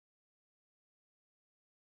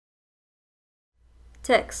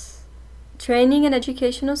TECS, Training and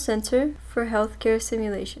Educational Center for Healthcare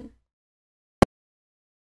Simulation.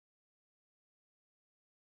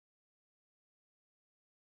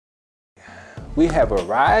 We have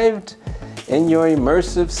arrived in your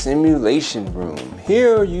immersive simulation room.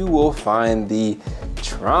 Here you will find the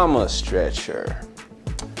trauma stretcher.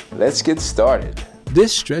 Let's get started.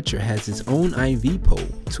 This stretcher has its own IV pole.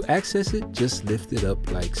 To access it, just lift it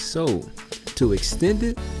up like so. To extend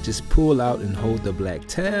it, just pull out and hold the black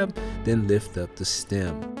tab, then lift up the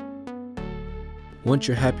stem. Once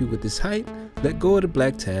you're happy with this height, let go of the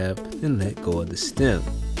black tab, then let go of the stem.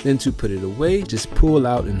 Then to put it away, just pull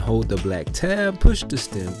out and hold the black tab, push the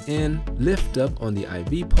stem in, lift up on the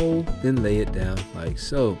IV pole, then lay it down like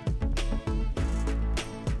so.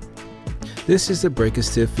 This is the break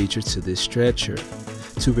assist feature to this stretcher.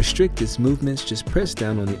 To restrict its movements, just press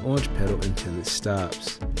down on the orange pedal until it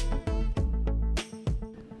stops.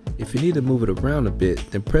 If you need to move it around a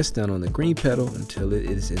bit, then press down on the green pedal until it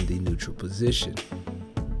is in the neutral position.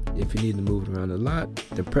 If you need to move it around a lot,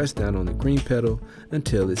 then press down on the green pedal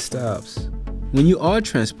until it stops. When you are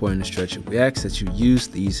transporting the stretcher, we ask that you use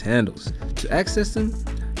these handles. To access them,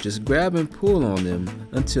 just grab and pull on them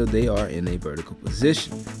until they are in a vertical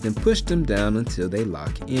position. Then push them down until they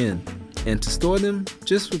lock in. And to store them,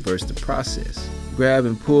 just reverse the process. Grab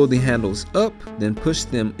and pull the handles up, then push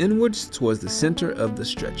them inwards towards the center of the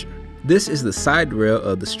stretcher. This is the side rail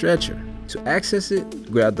of the stretcher. To access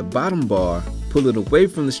it, grab the bottom bar, pull it away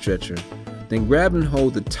from the stretcher, then grab and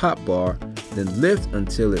hold the top bar, then lift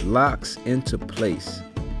until it locks into place.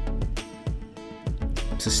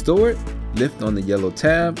 To store it, lift on the yellow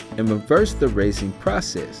tab and reverse the raising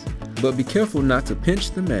process, but be careful not to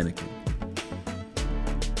pinch the mannequin.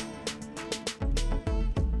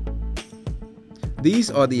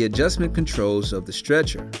 These are the adjustment controls of the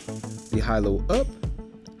stretcher: the high-low up,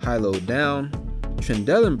 high-low down,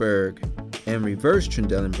 Trendelenburg, and reverse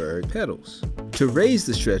Trendelenburg pedals. To raise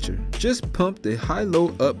the stretcher, just pump the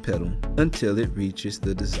high-low up pedal until it reaches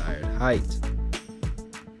the desired height.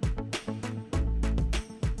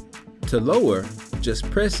 To lower, just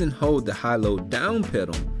press and hold the high-low down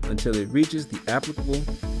pedal until it reaches the applicable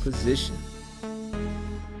position.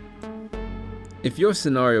 If your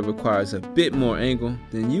scenario requires a bit more angle,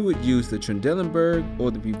 then you would use the Trendelenburg or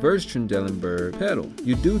the reverse Trendelenburg pedal.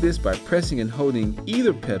 You do this by pressing and holding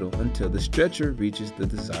either pedal until the stretcher reaches the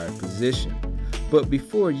desired position. But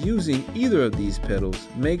before using either of these pedals,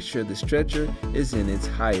 make sure the stretcher is in its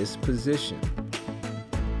highest position.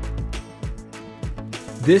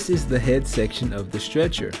 This is the head section of the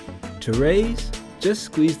stretcher. To raise, just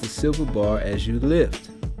squeeze the silver bar as you lift.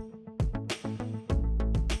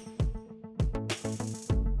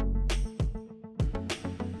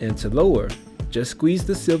 And to lower, just squeeze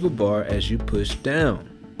the silver bar as you push down.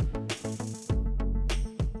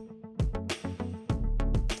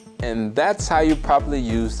 And that's how you properly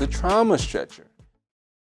use the trauma stretcher.